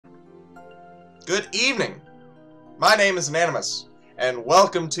Good evening. My name is Anonymous, and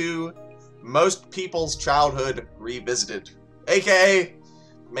welcome to Most People's Childhood Revisited, aka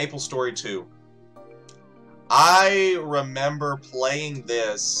Maple Story 2. I remember playing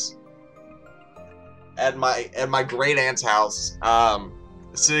this at my great aunt's house,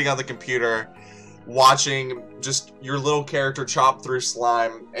 sitting on the computer, watching just your little character chop through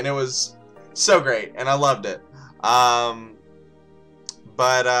slime, and it was so great, and I loved it.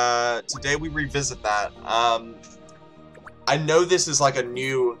 But today we revisit that. I know this is like a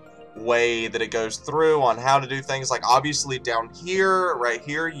new way that it goes through on how to do things. Like obviously down here, right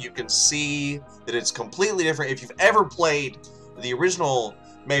here, you can see that it's completely different. If you've ever played the original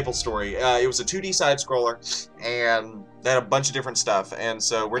Maple Story, it was a 2D side scroller, and they had a bunch of different stuff. And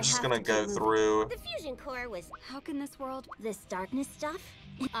so we're just gonna go through. The fusion core was. How can this world, this darkness stuff?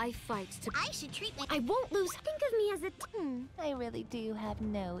 I fight to. I should treat me. I won't lose. Think of me as a. I really do have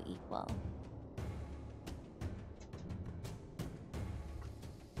no equal.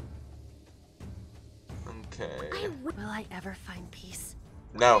 Okay. Will I ever find peace?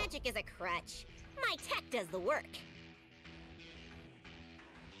 No. Magic is a crutch. My tech does the work.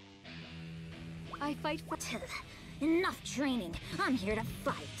 I fight for. Enough training. I'm here to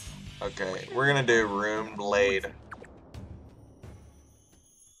fight. Okay, we're gonna do Room Blade.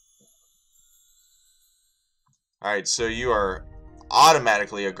 Alright, so you are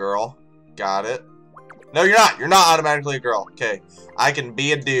automatically a girl. Got it. No, you're not. You're not automatically a girl. Okay, I can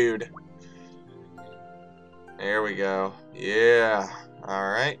be a dude. There we go. Yeah.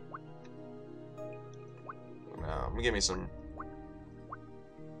 Alright. Now, let me give me some.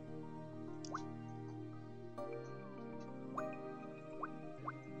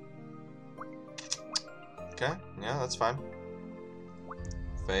 Okay, yeah, that's fine.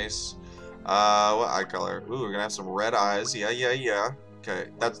 Face. What eye color? Ooh, we're gonna have some red eyes. Yeah.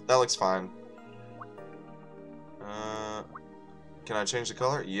 Okay, that looks fine. Can I change the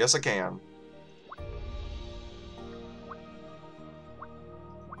color? Yes, I can.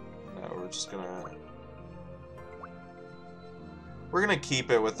 No, we're gonna keep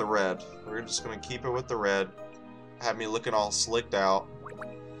it with the red. We're just gonna keep it with the red. Have me looking all slicked out.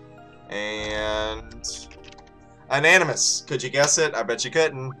 And Anonymous. Could you guess it? I bet you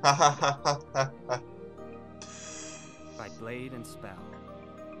couldn't. Ha ha ha ha ha. By blade and spell.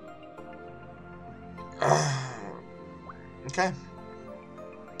 Okay.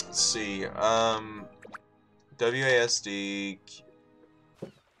 Let's see. WASD.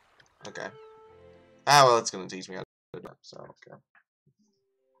 Okay. Ah, well, it's gonna teach me how to do it. So okay.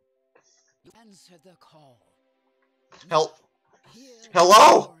 Answer the call. Help. Hear Hello.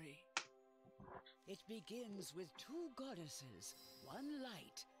 the story. It begins with two goddesses, one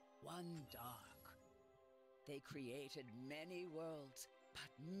light, one dark. They created many worlds, but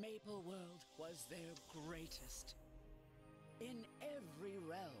Maple World was their greatest. In every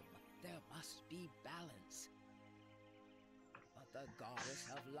realm, there must be balance. But the goddess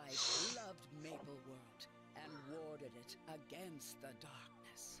of light loved Maple World and warded it against the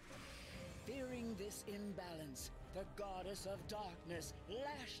darkness. Fearing this imbalance, the goddess of darkness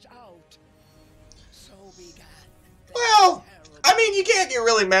lashed out. So began. Well, I mean, you can't get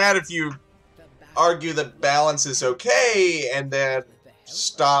really mad if you argue that balance is okay and then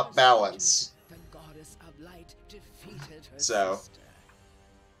stop balance. The goddess of light defeated her So. sister.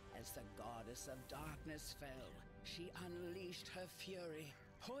 As the goddess of darkness fell, she unleashed her fury,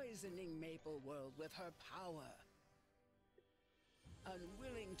 poisoning Maple World with her power.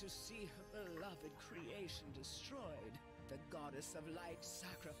 Unwilling to see her beloved creation destroyed, the goddess of light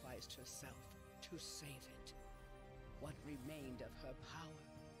sacrificed herself to save it. What remained of her power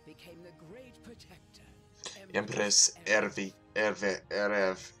became the great protector, Empress Erev.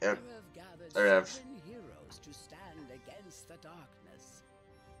 Erev. Gathered 7 heroes to stand against the darkness.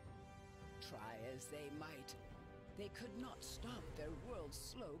 Try as they might, they could not stop their world's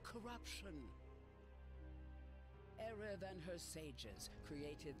slow corruption. Erev and her sages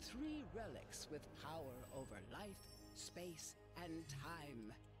created 3 relics with power over life, space, and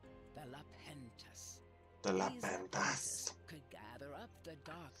time. The Lapentas. The These Lapentas. Lapentas could gather up the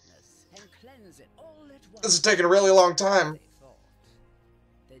darkness and cleanse it all at once. This is taking a really long time. They thought.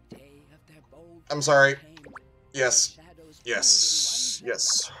 The day of their bold I'm sorry. came. Yes. Shadows Yes. pulled in one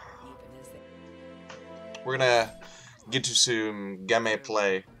Yes. place, even as they We're gonna get to some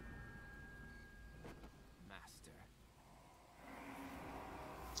gameplay. Master.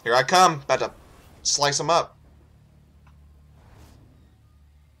 Here I come. About to slice them up.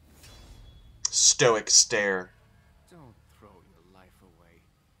 Stoic stare. Don't throw your life away.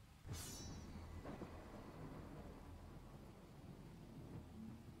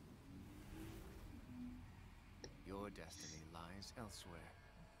 destiny lies elsewhere.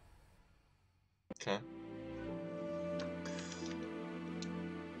 Okay.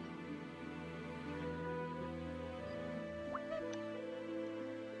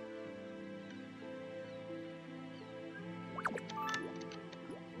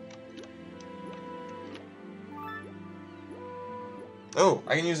 Oh,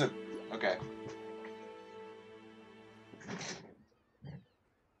 I can use it. Okay.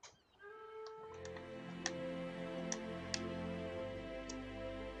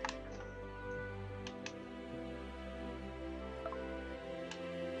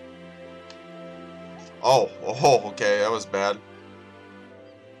 Oh, okay, that was bad.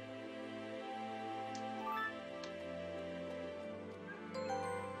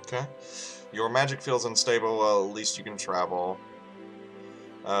 Okay. Your magic feels unstable, well, at least you can travel.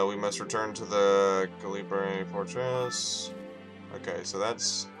 We must return to the Calibre Fortress. Okay, so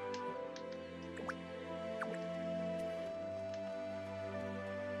that's...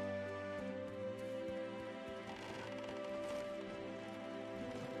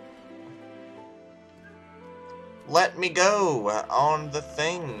 Let me go on the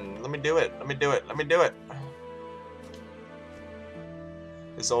thing. Let me do it. Let me do it. Let me do it.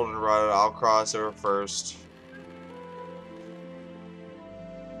 It's old and rotted. I'll cross over first.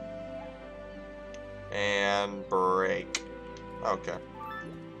 And break. Okay.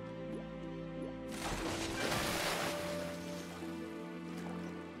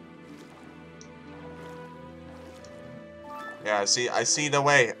 Yeah, I see the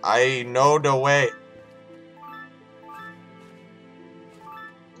way. I know the way.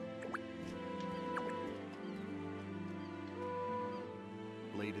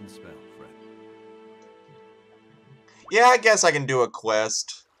 Blade and spell, friend. Yeah, I guess I can do a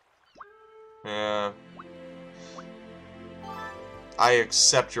quest. Yeah. I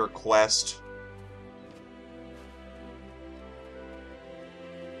accept your quest.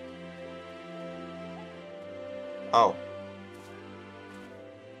 Oh.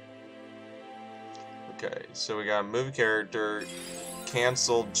 Okay, so we got movie character,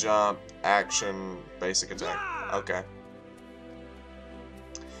 cancel, jump, action, basic attack. Okay.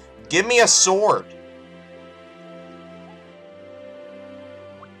 Give me a sword.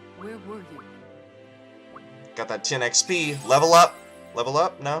 Where were you? Got that 10 XP. Level up. Level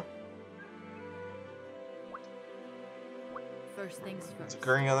up? No? First things first.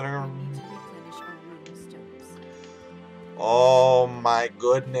 Occurring other... We need to replenish our rune stones. Oh my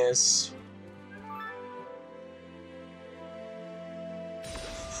goodness.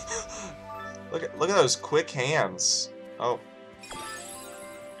 Look at those quick hands. Oh.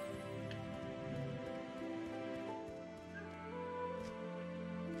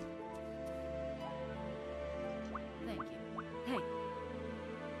 Thank you. Hey,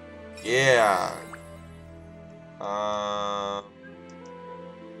 Yeah.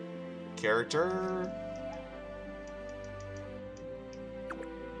 Character?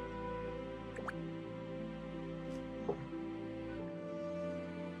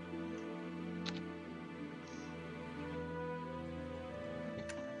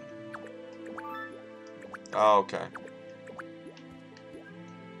 Oh, okay.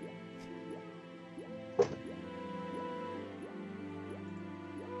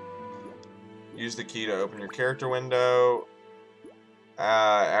 Use the key to open your character window.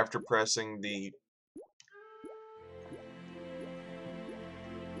 After pressing the...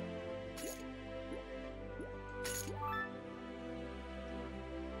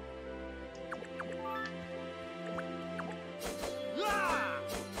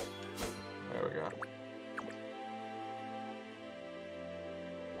 There we go.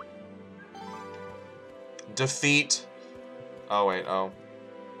 Defeat. Oh, wait, oh.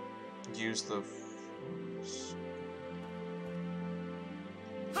 Use the...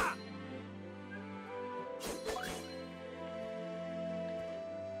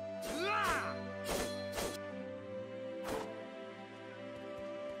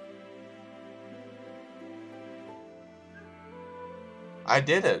 I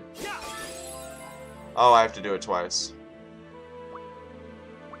did it. Oh, I have to do it twice.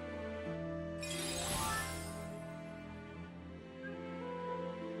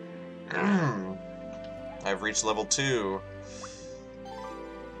 I've reached level 2.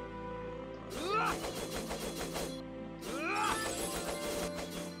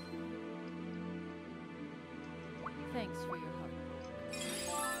 thanks for your hard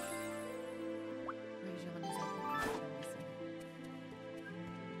work. Rajan is at the door missing.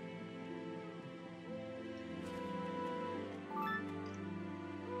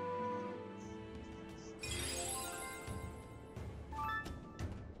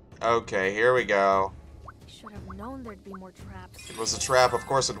 Okay, here we go. I should have known there'd be more traps. It was a trap, of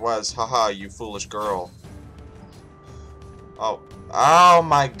course it was. Haha, you foolish girl. Oh. Oh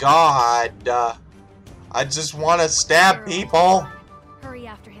my god. I just want to stab people. Hurry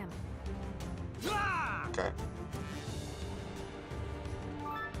after him. Okay.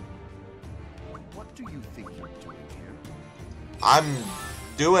 What do you think you're doing here? I'm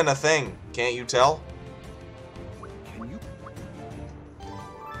doing a thing. Can't you tell? Can you?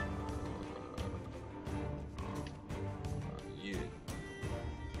 You.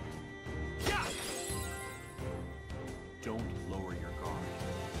 Don't lower your guard.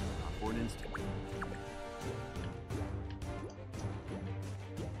 Not for an instant.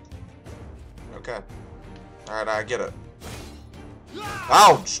 Okay. Alright, I get it.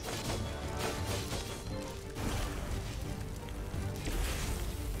 Ouch!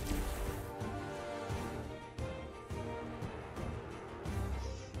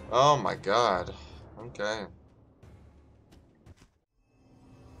 Oh my god. Okay.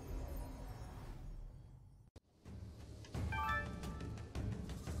 Are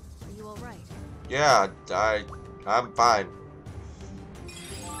you alright? Yeah, I'm fine.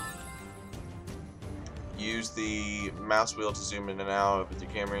 Use the mouse wheel to zoom in and out with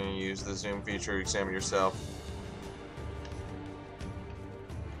your camera, and use the zoom feature to examine yourself.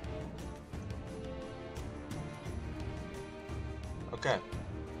 Okay.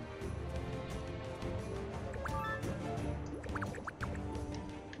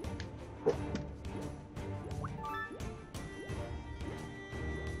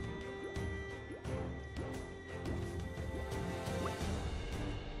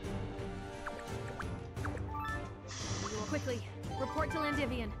 Quickly, report to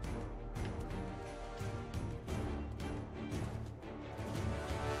Landivian.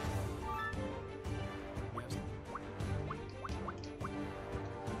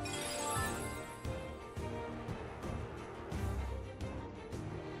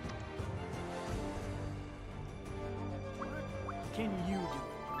 Can you do?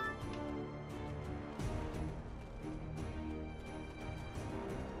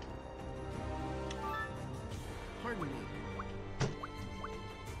 Pardon me.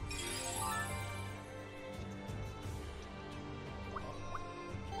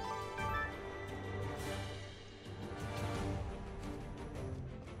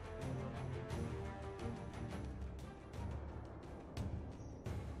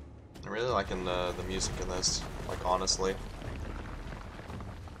 I'm really liking the music in this, like honestly.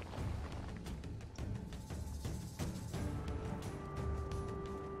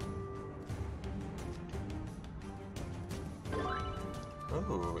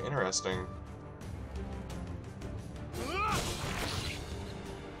 Ooh, interesting.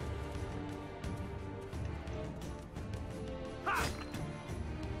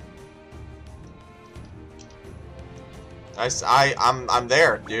 I'm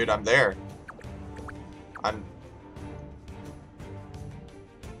there, dude. I'm there. I'm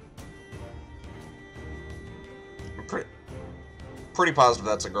pretty positive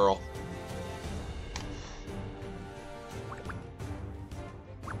that's a girl.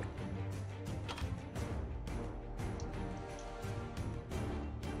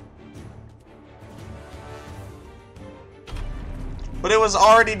 But it was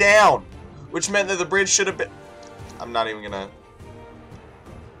already down, which meant that the bridge should have been... I'm not even gonna...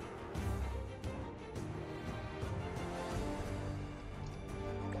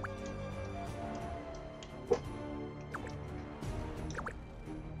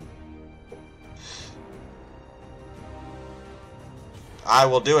 I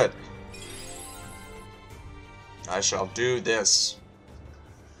will do it. I shall do this.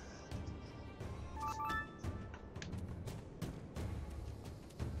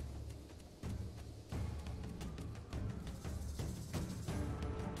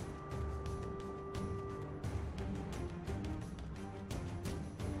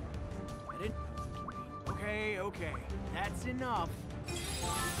 Okay, that's enough.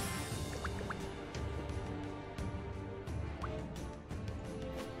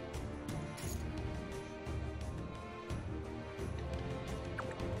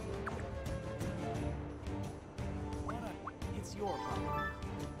 It's your problem.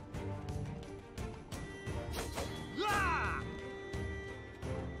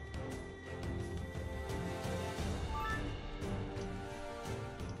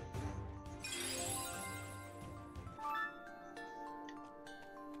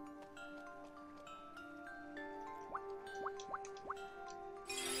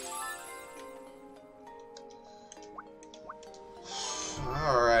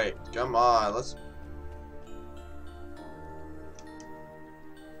 Alright, come on, let's...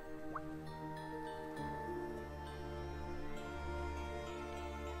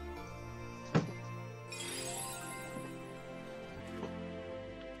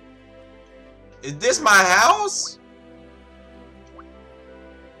 Is this my house?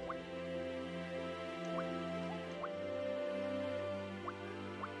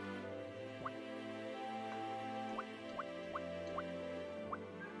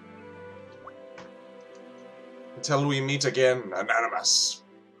 Until we meet again, Anonymous.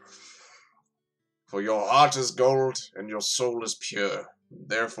 For your heart is gold and your soul is pure.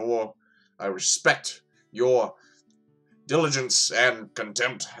 Therefore, I respect your diligence and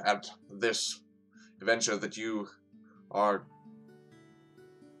contempt at this adventure that you are...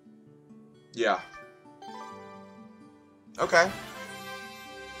 Yeah. Okay.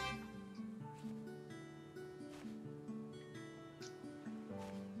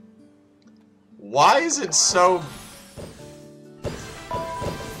 Why is it so...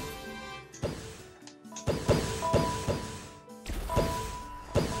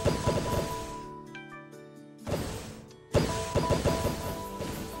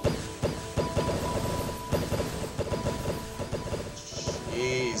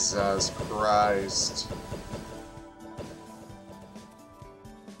 Jesus Christ.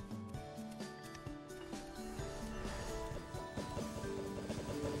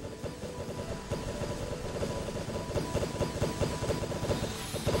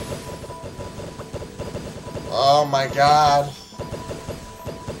 Oh my God.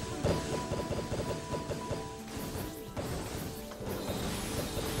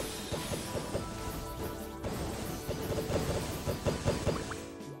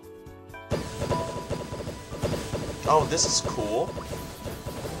 Oh, this is cool.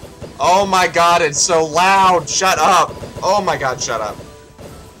 Oh my God, it's so loud. Shut up. Oh my God, shut up.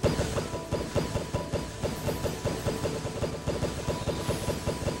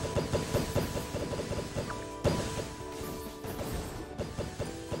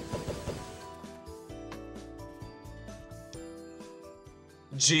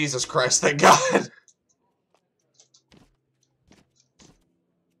 Jesus Christ, thank God.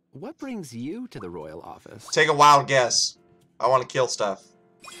 What brings you to the royal office? Take a wild guess. I want to kill stuff.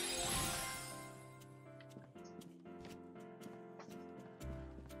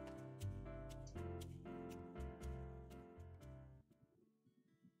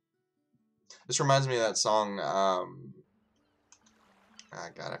 This reminds me of that song, ah,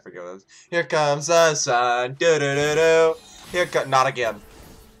 God, I forget what it was. Here comes the sun, do-do-do-do. Here comes, not again.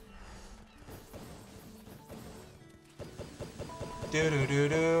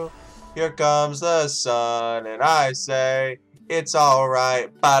 Do-do-do-do. Here comes the sun, and I say, it's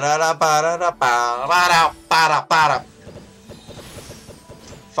alright. Ba-da-da-ba-da-da-ba-da-da, ba-da-ba-da.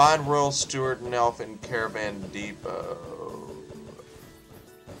 Find Royal Steward and Elf in Caravan Depot.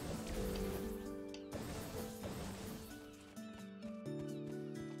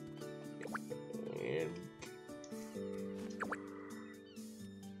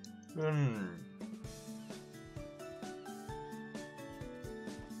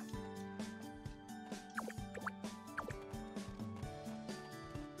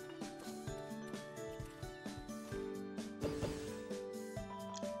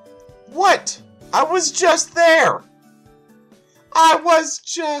 What? I was just there. I was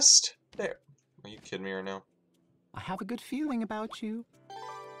just there. Are you kidding me right now? I have a good feeling about you.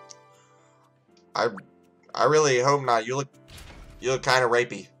 I really hope not. You look kind of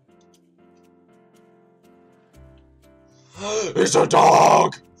rapey. It's a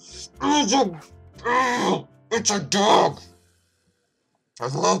dog. It's a dog. I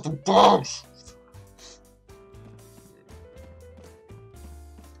love the dogs.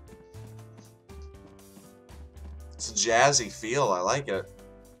 It's a jazzy feel. I like it.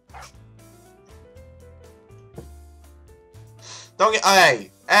 Don't get.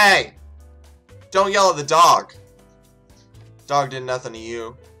 Hey! Don't yell at the dog. Dog did nothing to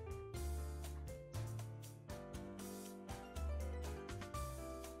you.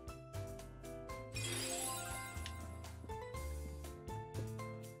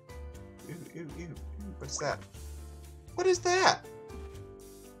 Ew. What's that? What is that?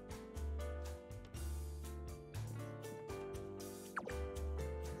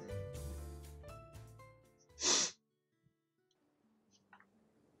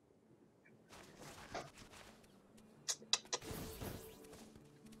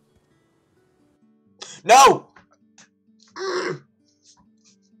 No!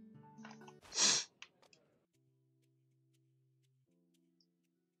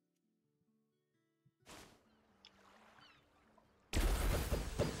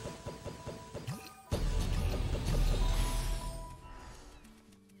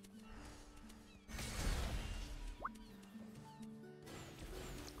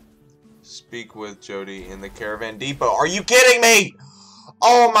 Speak with Jody in the Caravan Depot. Are you kidding me?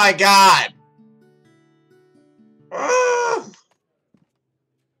 Oh my God!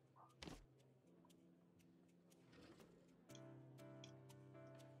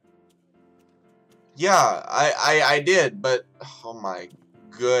 Yeah, I did, but oh my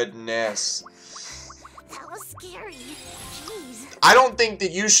goodness. That was scary. Jeez. I don't think that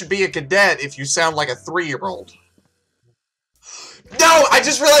you should be a cadet if you sound like a 3-year-old. No, I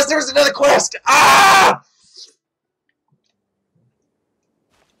just realized there was another quest. Ah!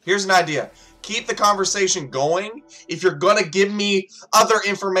 Here's an idea. Keep the conversation going if you're gonna give me other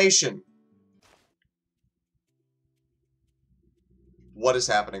information. What is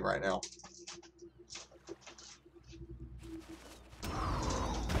happening right now?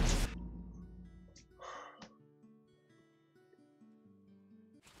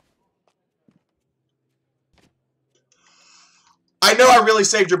 I know I really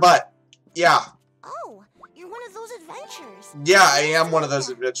saved your butt. Yeah. Oh, you're one of those adventurers. Yeah, I am one of those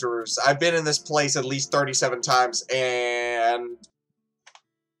adventurers. I've been in this place at least 37 times, and...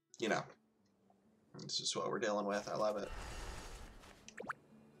 you know. This is what we're dealing with. I love it.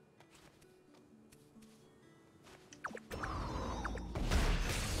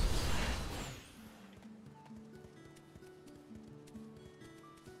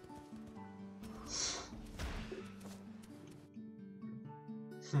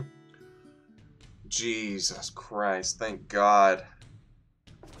 Jesus Christ, thank God.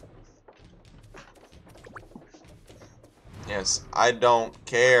 Yes, I don't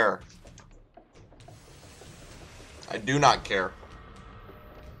care. I do not care.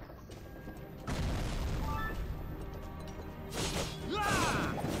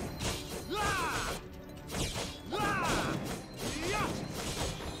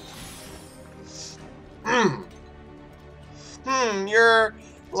 You're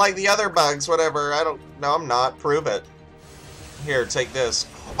like the other bugs, whatever. I don't... No, I'm not. Prove it. Here, take this.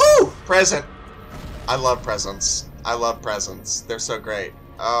 Ooh! Present! I love presents. I love presents. They're so great.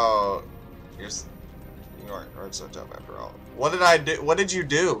 Oh, you aren't so tough after all. What did I do? What did you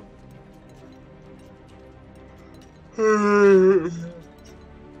do?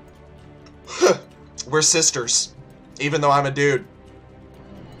 We're sisters. Even though I'm a dude.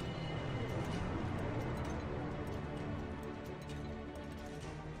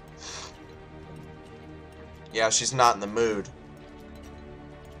 Yeah, she's not in the mood.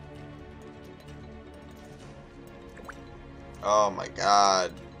 Oh my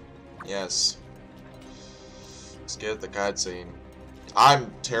God. Yes. Let's get the cutscene.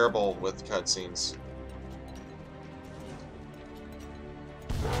 I'm terrible with cutscenes.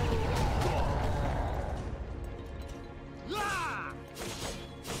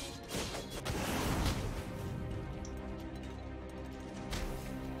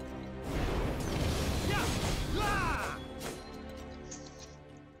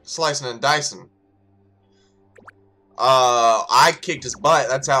 Slicing and dicing. I kicked his butt.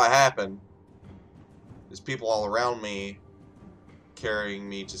 That's how it happened. There's people all around me carrying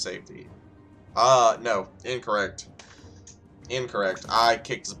me to safety. No. Incorrect. Incorrect. I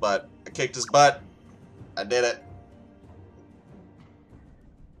kicked his butt. I kicked his butt. I did it.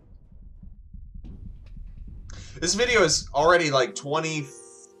 This video is already like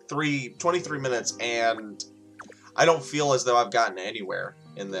 23 minutes, and I don't feel as though I've gotten anywhere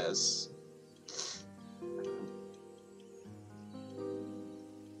in this.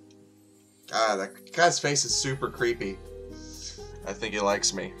 Ah, that guy's face is super creepy. I think he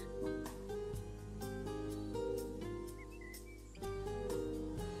likes me.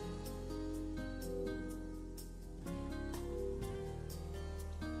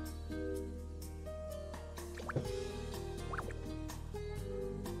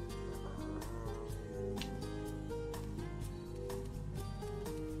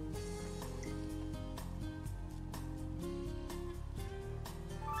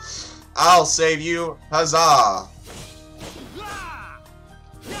 I'll save you, huzzah!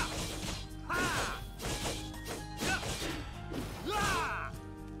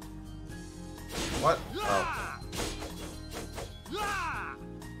 What? Oh.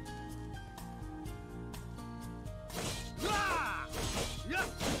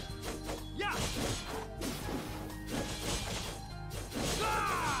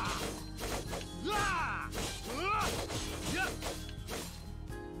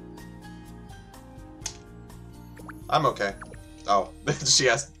 I'm okay. Oh, she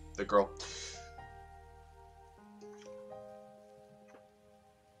asked the girl.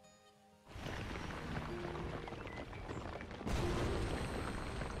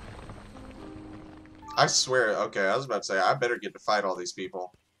 I swear, okay, I was about to say, I better get to fight all these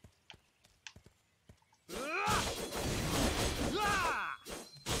people.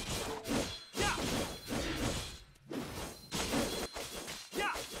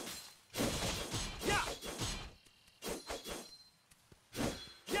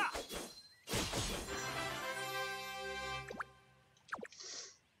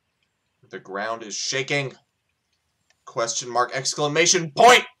 ground is shaking. Question mark, exclamation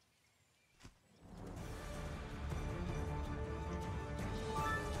point!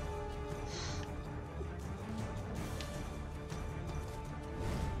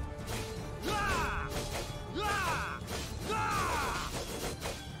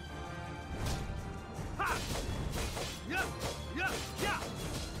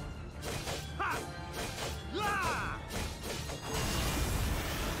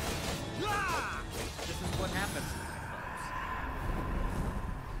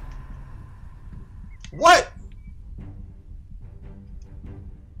 What?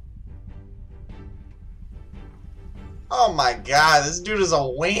 Oh my god, this dude is a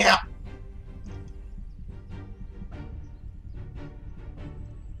wimp!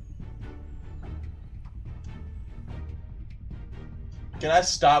 Can I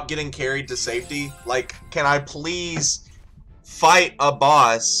stop getting carried to safety? Like, can I please fight a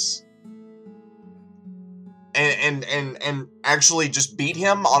boss and actually just beat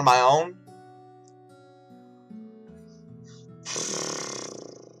him on my own?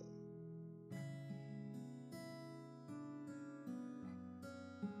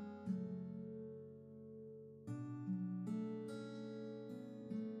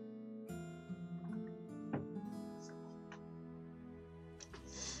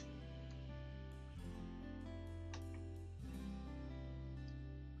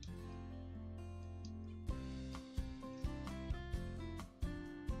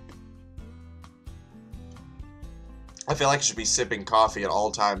 I feel like I should be sipping coffee at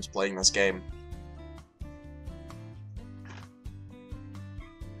all times playing this game.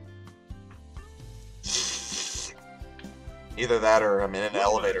 Either that or I'm in an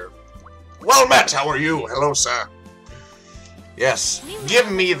elevator. Well met, how are you? Hello, sir. Yes. Give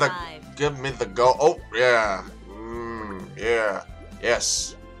me the go. Oh, yeah. Yeah.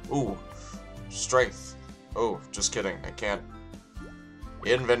 Yes. Ooh. Strength. Oh, just kidding. I can't.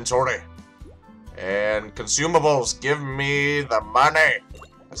 Inventory. And consumables, give me the money.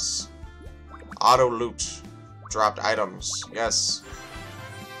 Yes. Auto loot. Dropped items. Yes.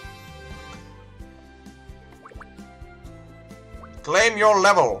 Claim your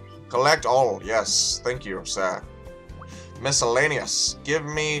level. Collect all. Yes. Thank you, sir. Miscellaneous. Give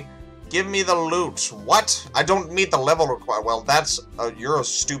me the loot. What? I don't meet the level required. Well, that's you're a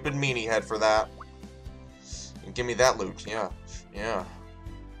stupid meanie head for that. Give me that loot. Yeah. Yeah.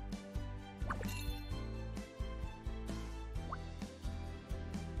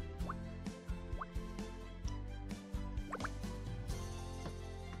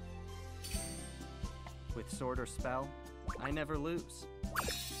 With sword or spell, I never lose.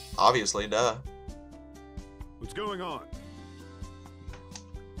 Obviously, duh. What's going on?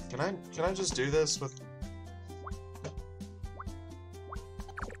 Can I just do this with...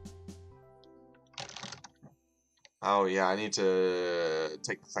 Oh yeah, I need to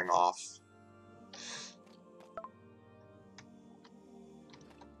take the thing off.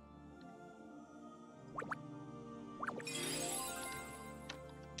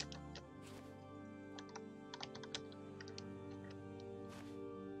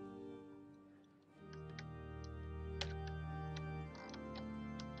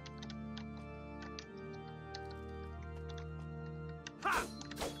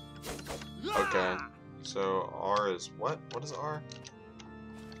 Okay, so R is what? What is R?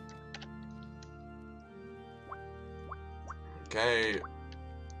 Okay.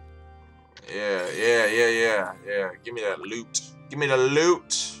 Yeah. Give me that loot. Give me the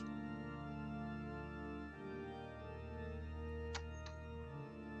loot.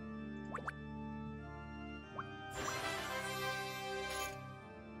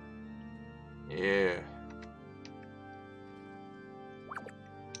 Yeah.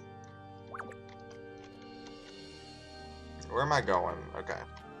 Where am I going? Okay.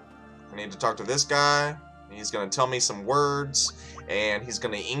 I need to talk to this guy. He's gonna tell me some words, and he's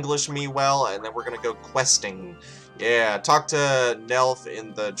gonna English me well, and then we're gonna go questing. Yeah, talk to Nelf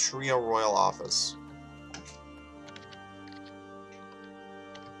in the Trio Royal office.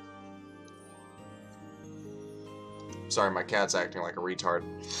 Sorry, my cat's acting like a retard.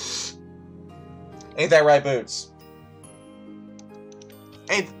 Ain't that right, Boots?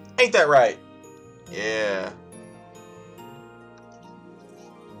 Ain't that right? Yeah.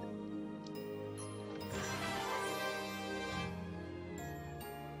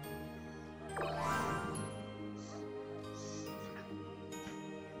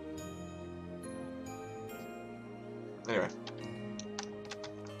 Anyway.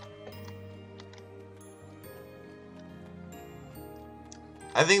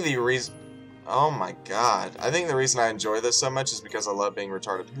 I think the reason... Oh my god. I think the reason I enjoy this so much is because I love being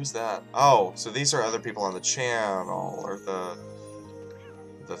retarded. Who's that? Oh, so these are other people on the channel, or the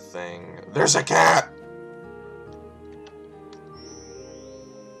thing. There's a cat!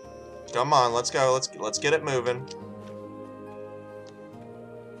 Come on, let's go. Let's get it moving.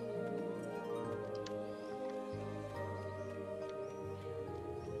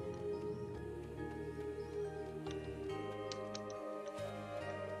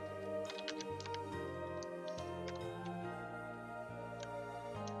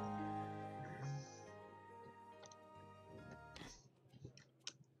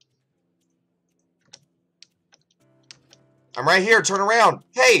 I'm right here. Turn around.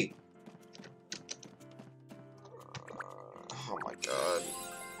 Hey! Oh my god.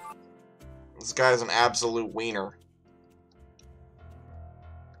 This guy's an absolute wiener.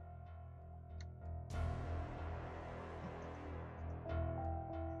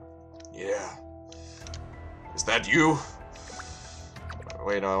 Yeah. Is that you?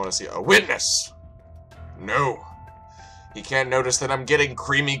 Wait, no, I want to see a witness. No. He can't notice that I'm getting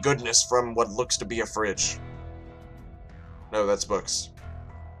creamy goodness from what looks to be a fridge. No, that's books.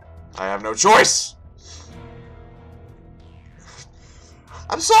 I have no choice.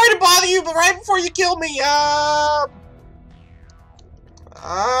 I'm sorry to bother you, but right before you kill me,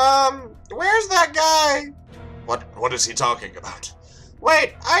 where's that guy? What is he talking about?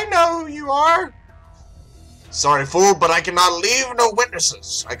 Wait, I know who you are. Sorry, fool, but I cannot leave no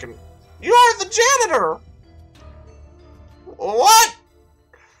witnesses. You're the janitor. What?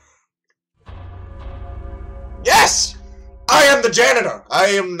 Yes! I am the janitor. I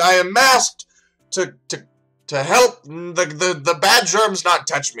am masked to help the bad germs not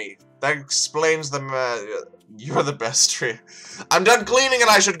touch me. That explains them. You're the best tree. I'm done cleaning and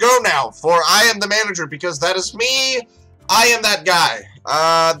I should go now, for I am the manager because that is me. I am that guy.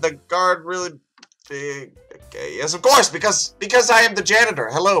 The guard really big. Okay, yes, of course, because I am the janitor.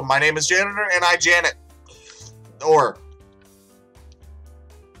 Hello, my name is Janitor and I Janet. Or.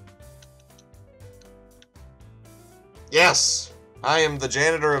 Yes, I am the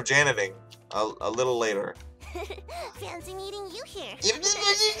janitor of janiting. A little later. Fancy meeting you here.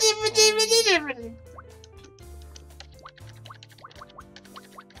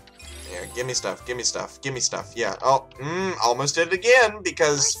 Yeah, give me stuff, give me stuff, give me stuff. Yeah. Oh, almost did it again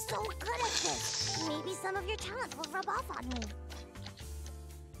because. You're so good at this. Maybe some of your talent will rub off on me.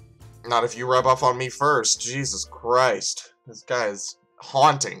 Not if you rub off on me first. Jesus Christ, this guy is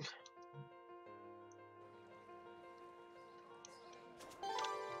haunting.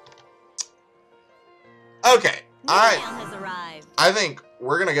 Okay, I think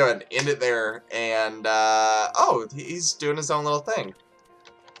we're gonna go ahead and end it there, and, oh, he's doing his own little thing.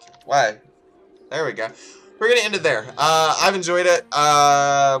 Why? There we go. We're gonna end it there. I've enjoyed it.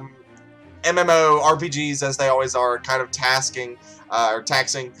 MMO RPGs, as they always are, kind of taxing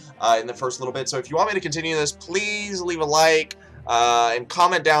in the first little bit, so if you want me to continue this, please leave a like, and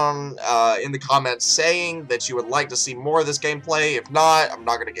comment down in the comments saying that you would like to see more of this gameplay. If not, I'm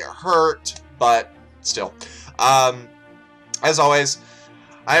not gonna get hurt, but still. As always,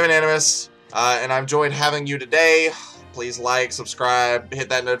 I am an Animus, and I've enjoyed having you today. Please like, subscribe, hit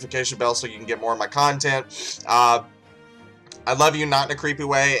that notification bell so you can get more of my content. I love you, not in a creepy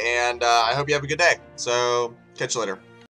way, and I hope you have a good day. So, catch you later.